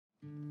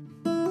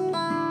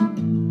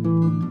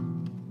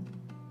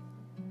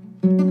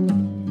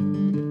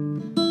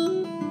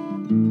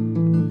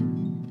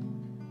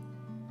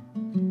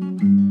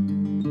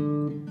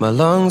My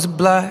lungs are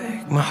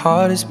black, my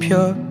heart is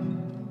pure.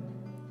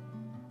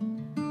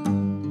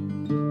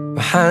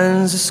 My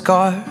hands are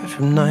scarred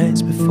from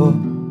nights before.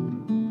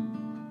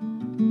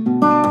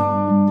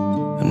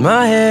 And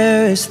my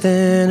hair is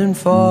thin and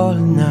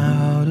falling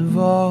out of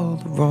all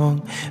the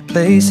wrong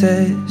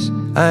places.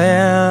 I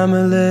am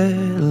a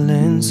little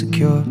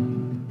insecure.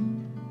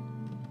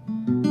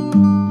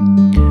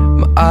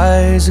 My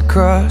eyes are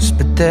crushed,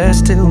 but they're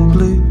still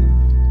blue.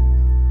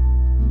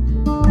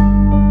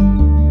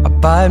 I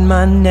bite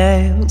my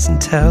nails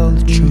and tell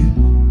the truth.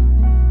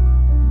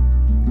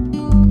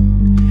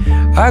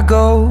 I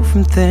go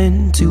from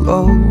thin to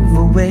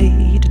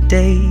overweight.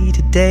 Day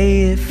to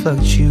day it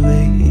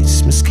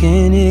fluctuates. My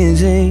skin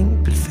is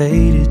ink but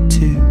faded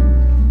too.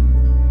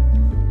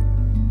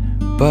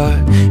 But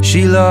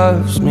she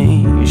loves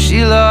me,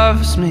 she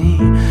loves me.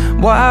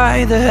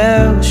 Why the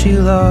hell she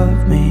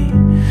love me?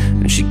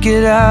 And she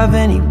could have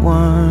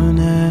anyone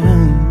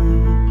else.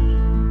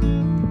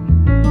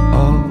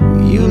 Oh,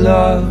 you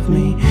love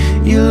me,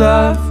 you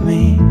love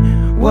me.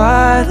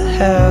 Why the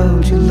hell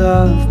do you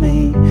love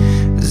me?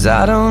 'Cause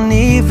I don't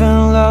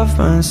even love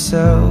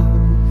myself.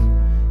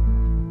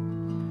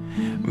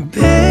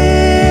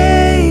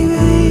 Baby,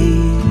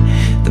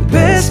 the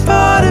best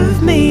part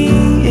of me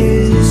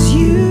is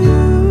you.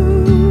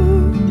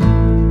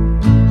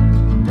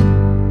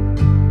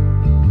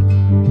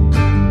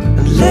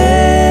 And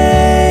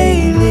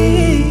lately,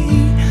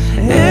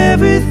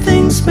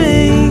 everything's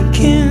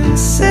making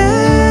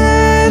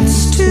sense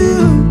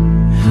too.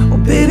 Oh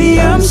baby,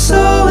 I'm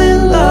so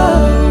in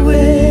love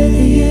with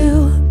you.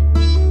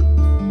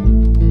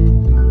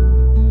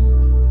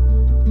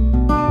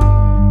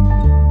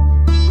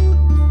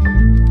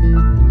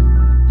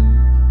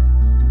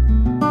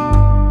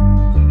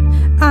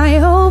 I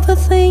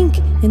overthink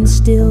and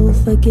still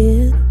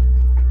forget.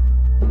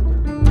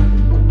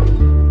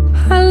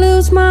 I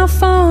lose my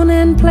phone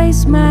and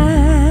place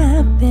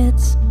my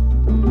bets.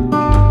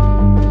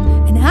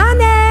 And I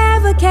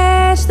never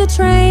catch the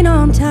train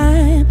on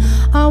time,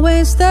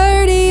 always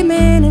 30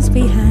 minutes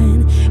behind.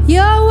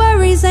 Your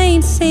worries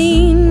ain't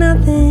seen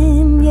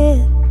nothing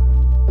yet.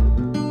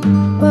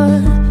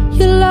 But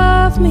you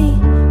love me,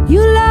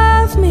 you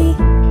love me.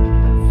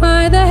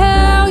 Why the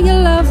hell you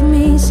love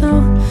me so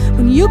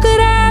when you could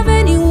have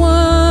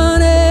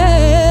anyone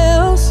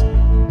else?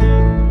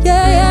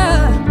 Yeah,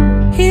 yeah.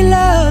 He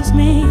loves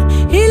me,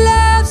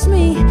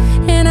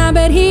 and I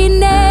bet he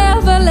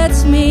never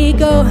lets me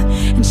go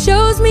and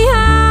shows me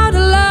how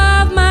to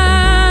love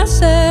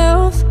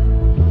myself.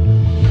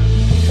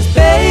 'Cause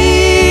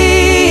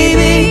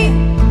baby,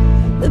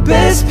 the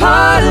best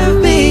part of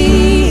me